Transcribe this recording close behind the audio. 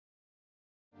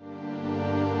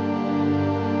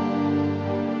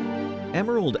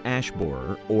Emerald ash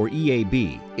borer, or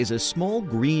EAB, is a small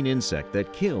green insect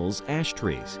that kills ash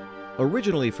trees.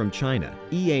 Originally from China,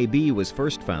 EAB was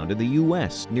first found in the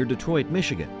U.S. near Detroit,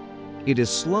 Michigan. It is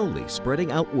slowly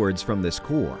spreading outwards from this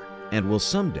core and will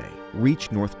someday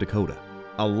reach North Dakota.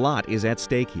 A lot is at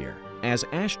stake here, as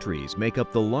ash trees make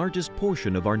up the largest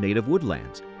portion of our native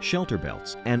woodlands, shelter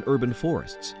belts, and urban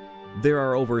forests. There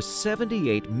are over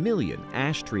 78 million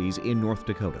ash trees in North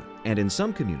Dakota, and in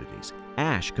some communities,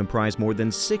 ash comprise more than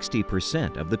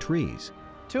 60% of the trees.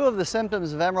 Two of the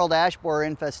symptoms of emerald ash borer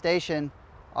infestation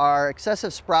are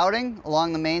excessive sprouting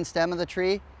along the main stem of the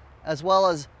tree, as well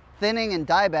as thinning and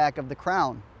dieback of the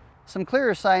crown. Some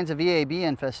clearer signs of EAB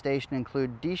infestation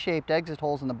include D-shaped exit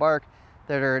holes in the bark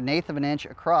that are 1/8 of an inch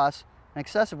across and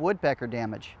excessive woodpecker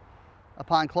damage.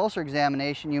 Upon closer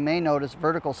examination, you may notice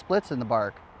vertical splits in the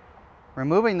bark.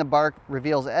 Removing the bark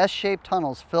reveals S-shaped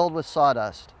tunnels filled with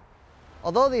sawdust.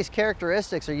 Although these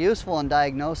characteristics are useful in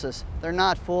diagnosis, they're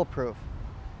not foolproof.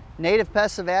 Native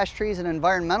pests of ash trees and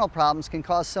environmental problems can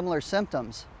cause similar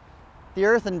symptoms. The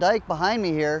earthen dike behind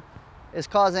me here is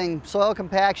causing soil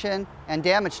compaction and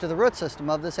damage to the root system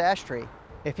of this ash tree.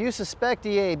 If you suspect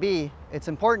EAB, it's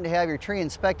important to have your tree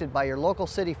inspected by your local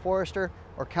city forester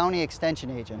or county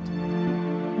extension agent.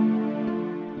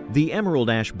 The emerald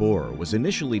ash borer was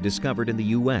initially discovered in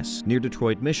the U.S. near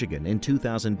Detroit, Michigan in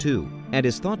 2002 and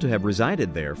is thought to have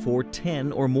resided there for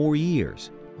 10 or more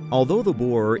years. Although the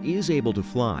borer is able to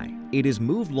fly, it has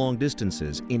moved long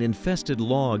distances in infested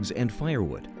logs and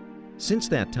firewood. Since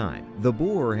that time, the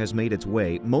borer has made its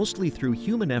way mostly through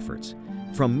human efforts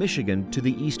from Michigan to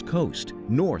the East Coast,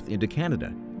 north into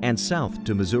Canada, and south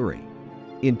to Missouri.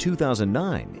 In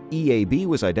 2009, EAB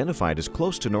was identified as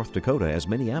close to North Dakota as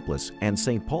Minneapolis and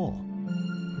St. Paul.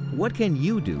 What can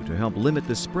you do to help limit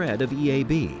the spread of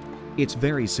EAB? It's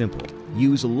very simple.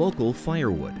 Use local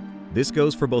firewood. This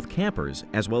goes for both campers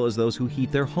as well as those who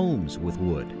heat their homes with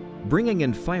wood. Bringing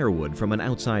in firewood from an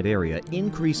outside area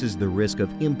increases the risk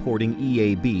of importing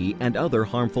EAB and other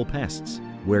harmful pests.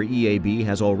 Where EAB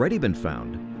has already been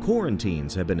found,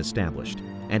 quarantines have been established,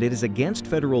 and it is against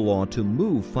federal law to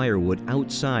move firewood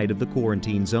outside of the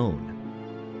quarantine zone.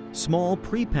 Small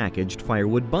pre-packaged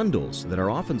firewood bundles that are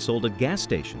often sold at gas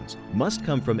stations must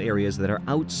come from areas that are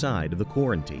outside of the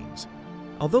quarantines.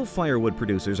 Although firewood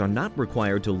producers are not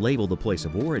required to label the place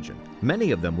of origin,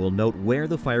 many of them will note where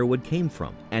the firewood came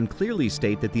from and clearly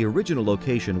state that the original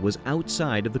location was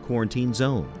outside of the quarantine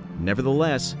zone.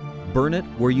 Nevertheless, burn it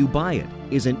where you buy it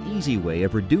is an easy way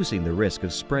of reducing the risk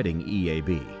of spreading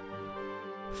EAB.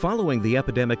 Following the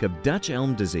epidemic of Dutch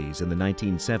elm disease in the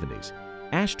 1970s,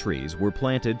 ash trees were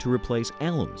planted to replace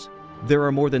elms. There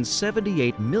are more than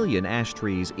 78 million ash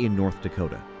trees in North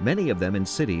Dakota, many of them in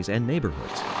cities and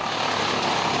neighborhoods.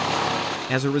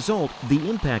 As a result, the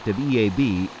impact of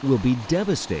EAB will be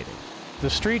devastating. The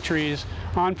street trees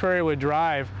on Prairiewood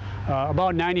Drive,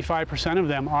 about 95% of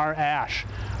them are ash,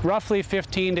 roughly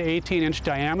 15 to 18 inch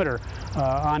diameter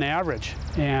on average.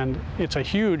 And it's a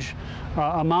huge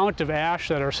amount of ash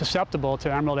that are susceptible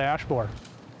to emerald ash borer.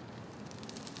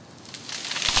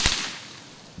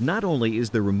 Not only is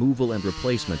the removal and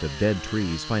replacement of dead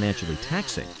trees financially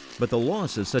taxing, but the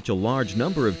loss of such a large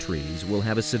number of trees will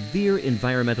have a severe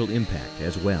environmental impact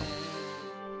as well.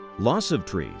 Loss of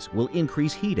trees will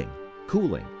increase heating,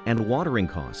 cooling, and watering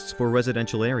costs for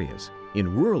residential areas.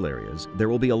 In rural areas, there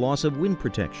will be a loss of wind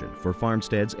protection for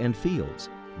farmsteads and fields.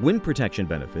 Wind protection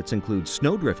benefits include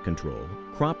snowdrift control,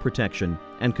 crop protection,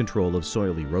 and control of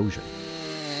soil erosion.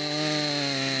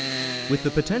 With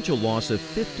the potential loss of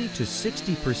 50 to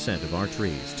 60% of our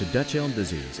trees to Dutch elm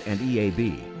disease and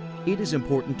EAB, it is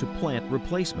important to plant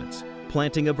replacements.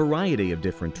 Planting a variety of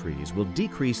different trees will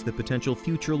decrease the potential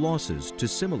future losses to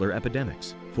similar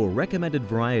epidemics. For recommended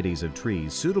varieties of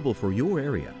trees suitable for your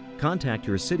area, contact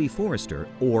your city forester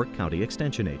or county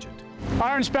extension agent.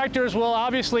 Our inspectors will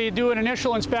obviously do an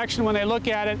initial inspection when they look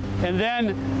at it and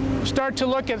then start to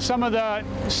look at some of the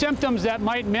symptoms that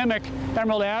might mimic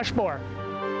emerald ash borer.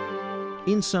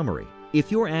 In summary,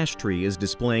 if your ash tree is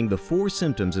displaying the 4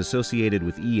 symptoms associated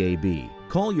with EAB,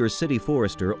 call your city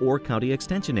forester or county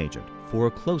extension agent for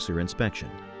a closer inspection.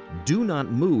 Do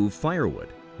not move firewood.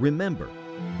 Remember,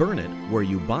 burn it where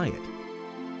you buy it.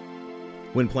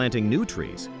 When planting new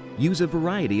trees, use a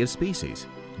variety of species.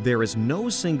 There is no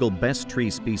single best tree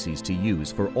species to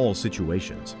use for all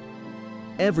situations.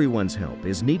 Everyone's help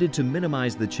is needed to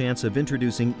minimize the chance of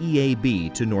introducing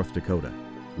EAB to North Dakota.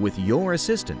 With your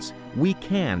assistance, we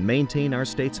can maintain our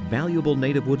state's valuable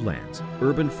native woodlands,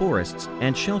 urban forests,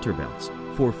 and shelter belts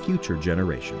for future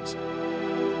generations.